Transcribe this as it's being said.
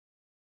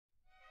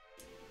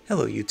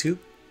Hello YouTube!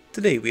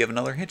 Today we have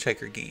another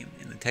Hitchhiker game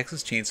in the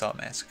Texas Chainsaw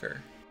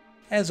Massacre.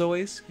 As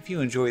always, if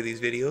you enjoy these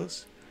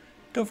videos,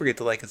 don't forget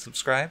to like and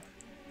subscribe,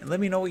 and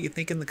let me know what you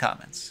think in the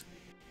comments.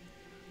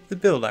 The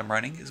build I'm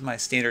running is my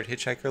standard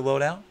Hitchhiker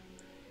loadout,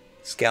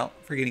 Scout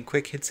for getting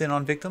quick hits in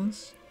on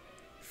victims,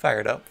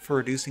 Fired Up for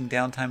reducing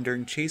downtime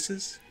during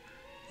chases,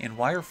 and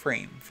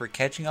Wireframe for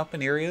catching up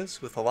in areas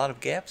with a lot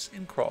of gaps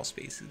and crawl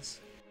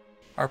spaces.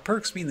 Our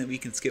perks mean that we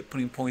can skip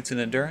putting points in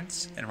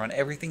endurance and run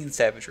everything in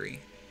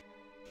savagery.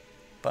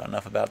 But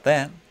enough about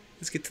that,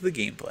 let's get to the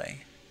gameplay.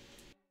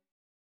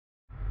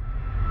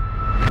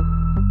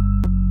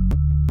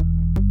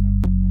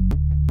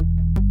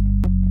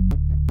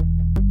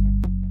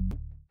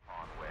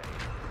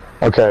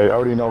 Okay, I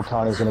already know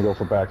Connie's gonna go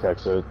for back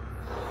exit.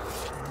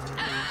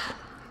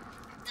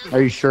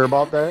 Are you sure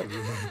about that?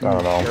 I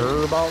don't know.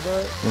 Sure about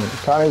that?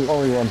 Connie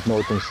only runs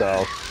north and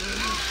south.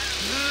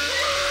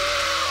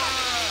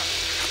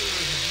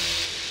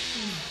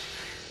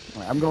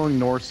 I'm going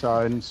north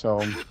side,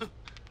 so...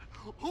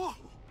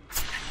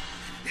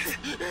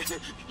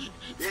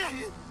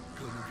 Gonna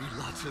be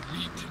lots of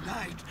meat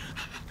tonight.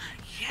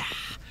 Yeah,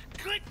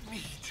 good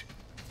meat.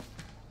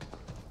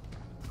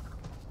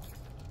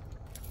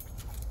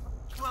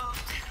 Well,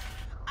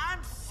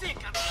 I'm sick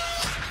of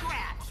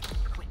scraps.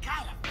 We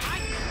gotta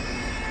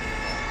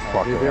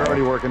fight. They're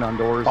already working on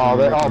doors.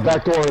 Oh,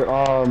 back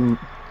door.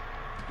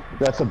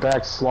 That's the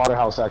back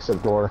slaughterhouse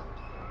exit door.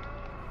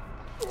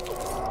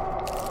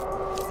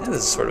 And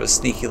this is sort of a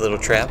sneaky little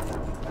trap.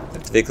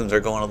 If the victims are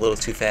going a little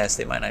too fast,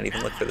 they might not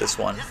even look for this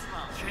one.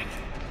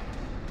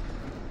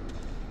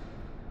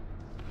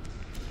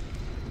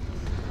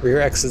 Rear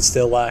exit's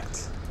still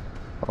locked.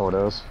 Oh, it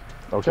is?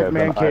 Okay. Check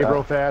man cave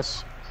real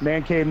fast.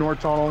 Man cave, north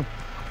tunnel.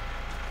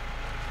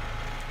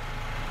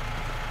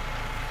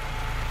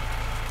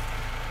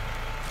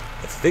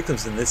 If the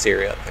victim's in this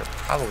area, they're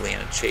probably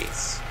in a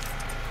chase.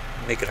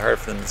 It'll make it hard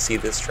for them to see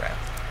this trap.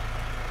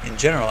 In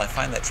general, I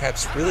find that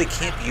traps really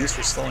can't be used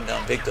for slowing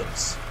down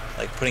victims,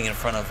 like putting in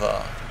front of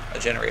a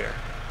generator,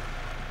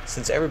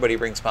 since everybody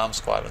brings bomb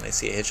squad when they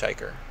see a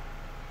hitchhiker.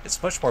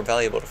 It's much more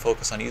valuable to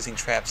focus on using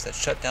traps that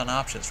shut down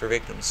options for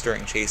victims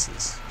during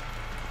chases.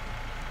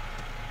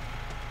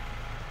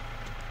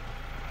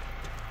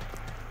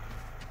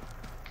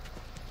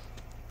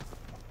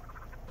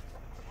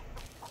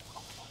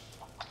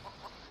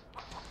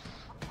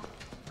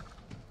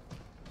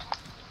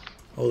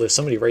 Oh, there's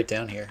somebody right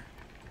down here.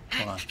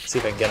 Hold on, see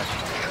if I can get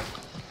him.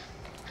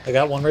 I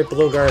got one right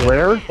below garden.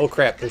 Where? Oh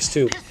crap, there's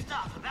two.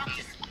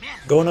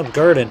 Going up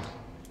garden.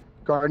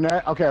 Garden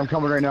net? Okay, I'm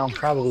coming right now.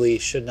 Probably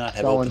should not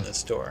have opened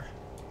this door.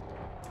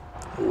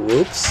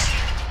 Whoops.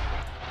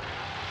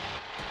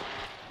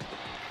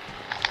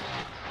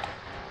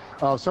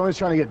 Oh, somebody's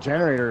trying to get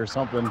generator or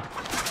something.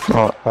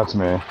 Oh, that's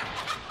me.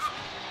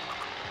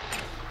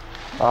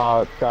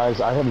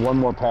 Guys, I have one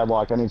more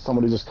padlock. I need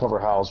somebody to just cover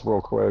house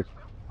real quick.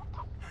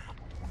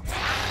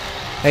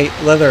 Hey,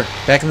 Leather,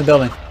 back in the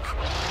building.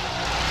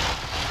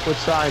 Which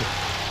side?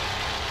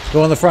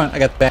 Go in the front, I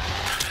got the back.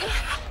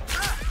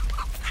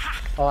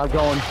 Oh, I'm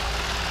going.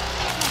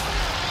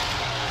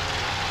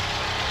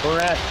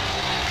 Where at?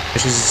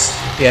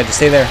 Yeah, just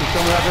stay there. He's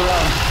coming out the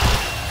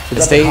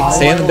round.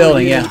 Stay in the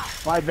building, yeah.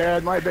 My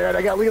bad, my bad.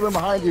 I got Leland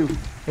behind you.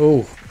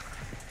 Ooh.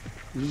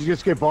 Did you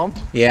just get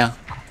bumped? Yeah.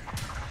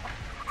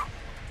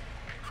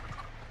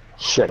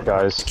 Shit,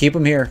 guys. Keep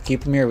him here, we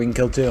can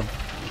kill two.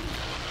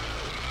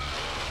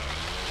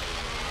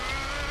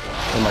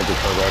 They might get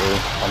hurt better.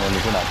 I mean,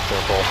 if you're not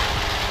careful.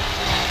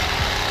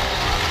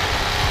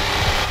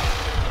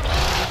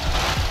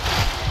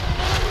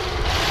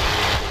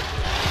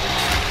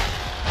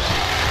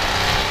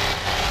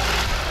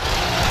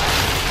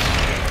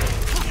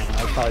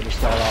 I'll probably just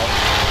start out.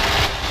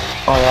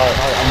 Alright,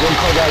 I'm getting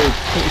called out.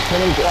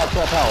 Pinning trap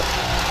house.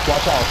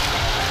 Watch out.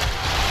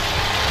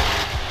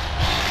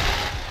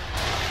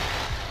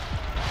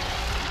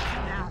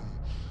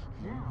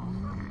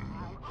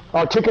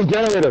 Oh, kicking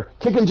generator.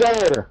 Kicking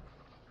generator.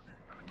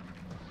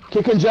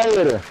 Kicking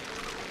generator.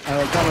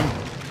 Alright, coming.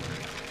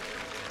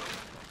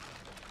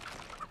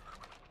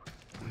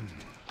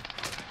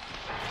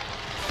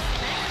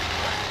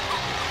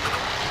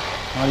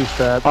 Oh, he's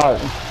trapped.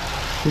 Alright.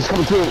 He's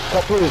coming through.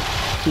 Cut through.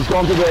 He's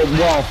going through the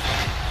wall.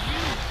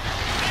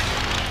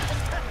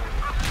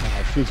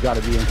 Oh, she's got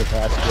to be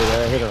incapacitated.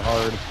 I hit her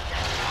hard.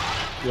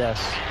 Yes.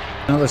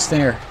 Another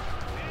stinger.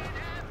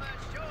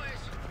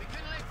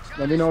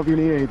 Let me know if you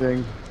need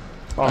anything.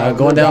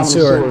 Going down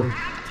sewer.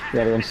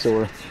 Yeah, they're in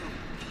sewer.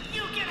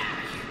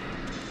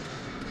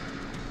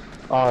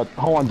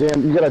 Hold on,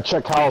 Dan. You gotta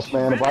check house,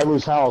 man. If I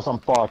lose house, I'm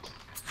fucked.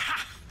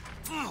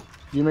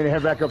 You mean to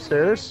head back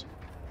upstairs?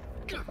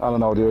 I don't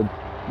know, dude.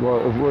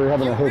 Well, if we're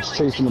having a hitch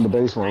chasing in the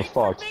basement, we're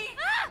fucked.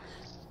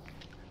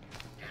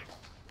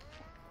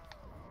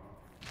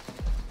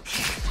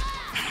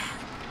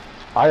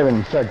 I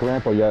haven't checked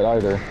Grandpa yet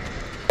either.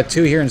 Got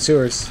two here in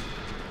sewers.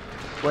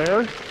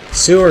 Where?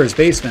 Sewers,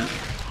 basement.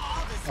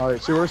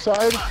 Alright, sewer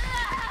side?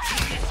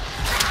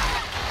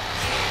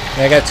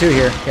 Yeah, I got two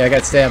here. Yeah, I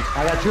got stabbed.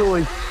 I got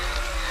Julie.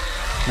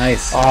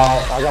 Nice.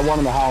 I got one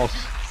in the house.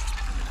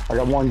 I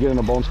got one getting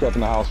a bone scrap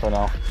in the house right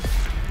now.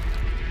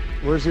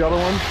 Where's the other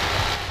one?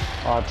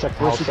 Check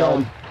the Where's house she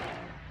going?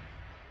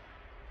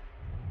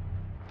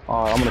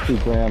 I'm gonna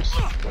feed Gramps.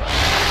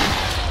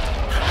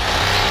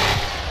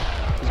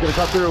 He's gonna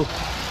cut through.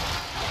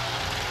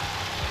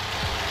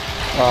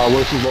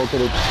 Where she's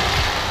located.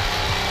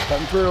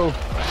 Cutting through.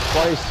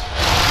 Twice.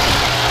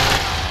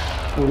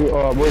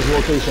 Where's the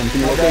location? Can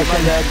you My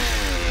location? bad.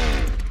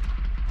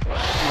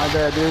 My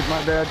bad, dude.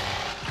 My bad.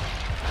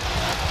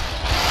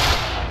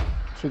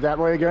 Shoot that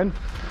way again.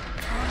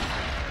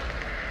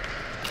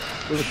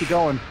 Where's she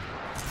going?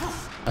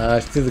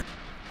 Through the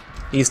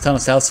east tunnel,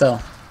 south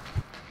cell.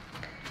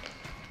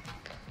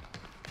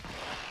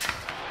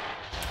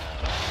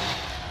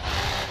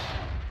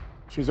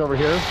 She's over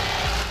here.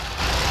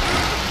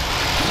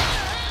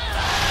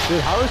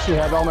 Dude, how does she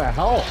have all that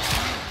health?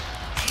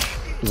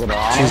 Is it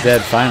on? She's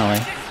dead, finally.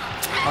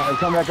 Alright,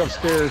 come back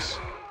upstairs.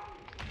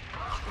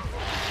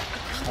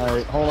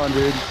 Alright, hold on,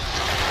 dude.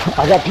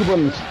 I got people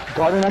in the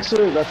garden next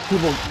to it. That's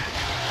people.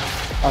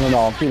 I don't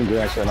know. I'm feeding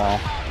Gramps right now.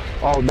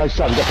 Oh, nice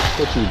job. You got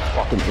the switch, you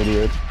fucking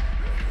idiot.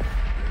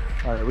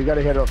 Alright, we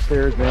gotta head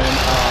upstairs, man.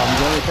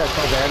 You want to check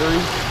our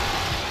battery?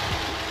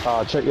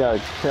 Check, yeah,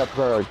 check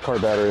the car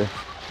battery.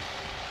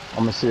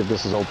 I'm gonna see if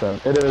this is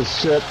open. It is.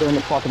 Shit, they're in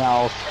the fucking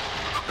house.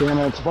 Damn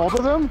it, it's both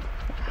of them?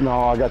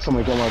 No, I got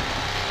somebody coming up.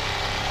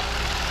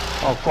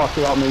 Oh fuck,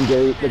 they're out main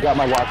gate. They got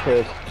my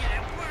lockpick.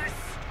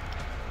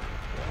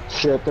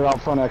 Shit, they're out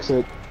front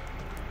exit.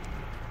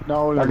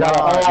 No, I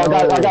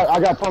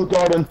got front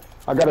garden.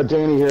 I got a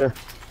Danny here.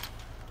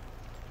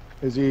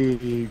 Is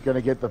he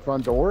gonna get the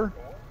front door?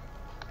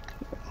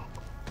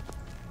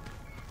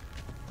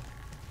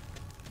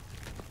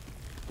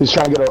 He's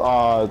trying to get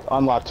a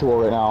unlock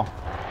tool right now.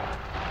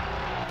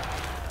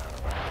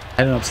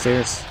 Heading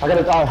upstairs. I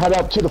gotta head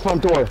up to the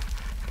front door.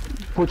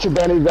 Put your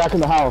Danny back in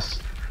the house.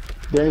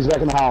 Danny's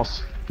back in the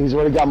house. He's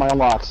already got my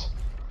unlocks.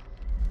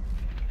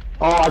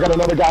 Oh, I got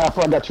another guy up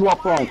front. I got two up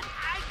front.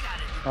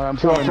 I'm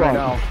Two up coming right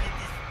front. now.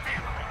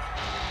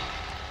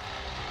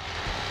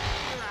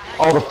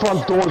 Oh, the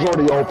front door's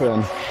already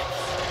open.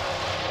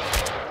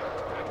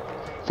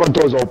 Front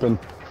door's open.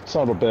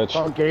 Son of a bitch.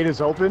 Front gate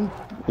is open.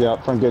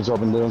 Yeah, front gate's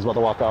open. Leon's about to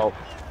walk out.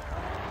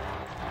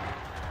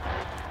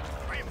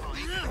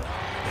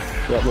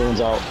 Yeah,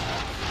 Leon's out.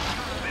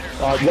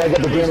 Yeah, I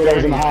got the Danny that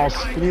was in the house.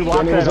 Can you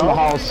lock Danny that was in the up?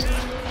 house.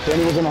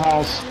 Danny was in the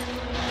house.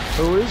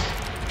 Who is?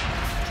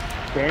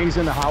 Danny's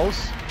in the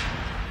house.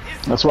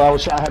 That's why I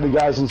was trying to have the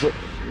guys and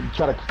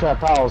try to trap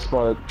house,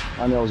 but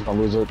I knew I was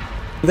gonna lose it.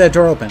 Leave that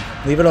door open.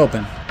 Leave it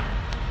open.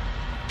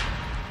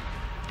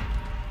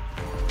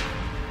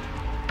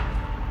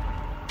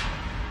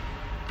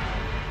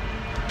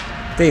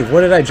 Dave,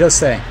 what did I just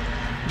say?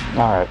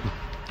 Alright.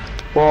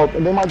 Well,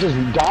 they might just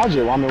dodge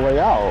it on their way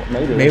out,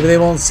 maybe. Maybe they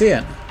won't see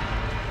it.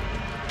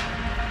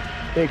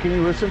 Hey, can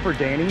you listen for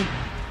Danny?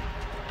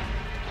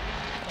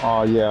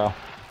 Oh, yeah.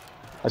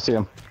 I see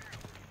him.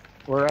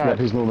 Where at? Yep,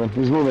 he's moving.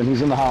 He's moving.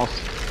 He's in the house.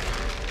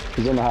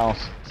 He's in the house.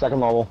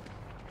 Second level.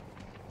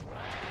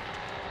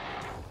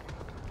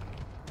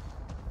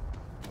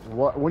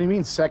 What do you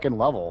mean second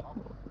level?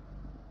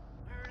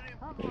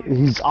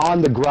 He's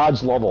on the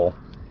garage level.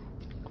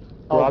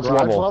 Garage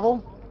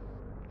level?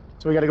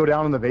 So we gotta go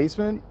down in the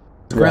basement?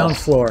 Ground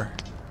Yes. floor.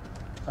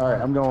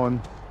 Alright, I'm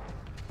going.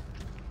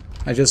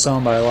 I just saw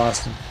him, but I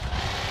lost him.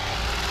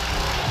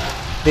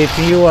 Dave,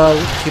 can you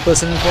keep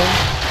listening for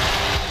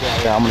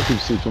me? Yeah, I'm gonna keep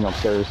seeking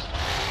upstairs.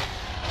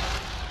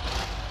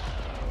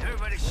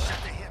 Everybody shut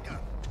the heck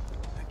up.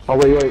 Oh,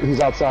 wait. He's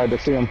outside. I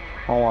see him.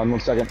 Hold on 1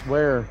 second.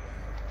 Where?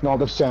 No,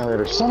 this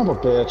generator. Son of a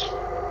bitch.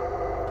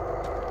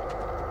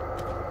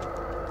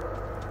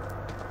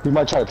 He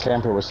might try to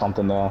tamper with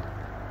something, though.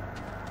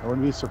 I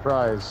wouldn't be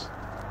surprised.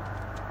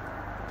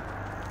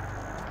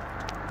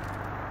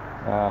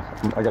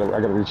 I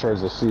gotta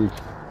recharge the seek.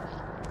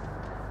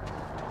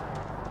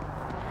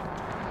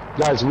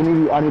 Guys,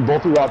 I need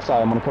both of you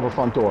outside. I'm gonna cover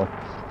front door.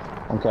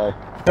 Okay.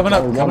 Coming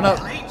up, coming up.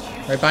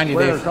 Right behind you,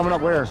 Where? Dave. Coming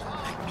up where?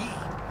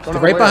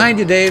 Right behind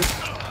you, Dave.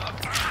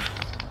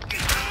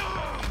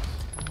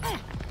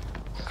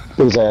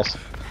 Get his ass.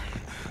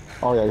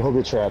 Oh yeah, he'll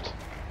get trapped.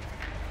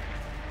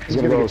 He's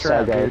gonna go get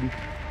side trapped, guard. dude.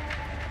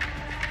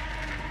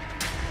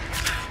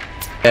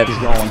 Dead. He's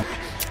going.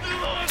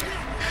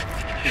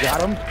 You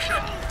got him?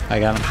 I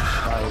got him.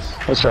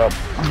 Nice. Nice job.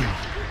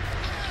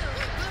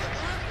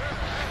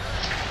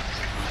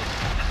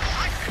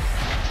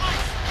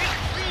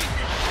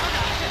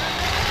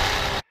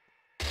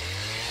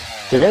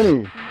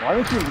 Danny, why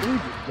don't you leave, you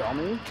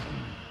dummy?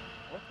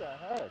 What the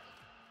heck?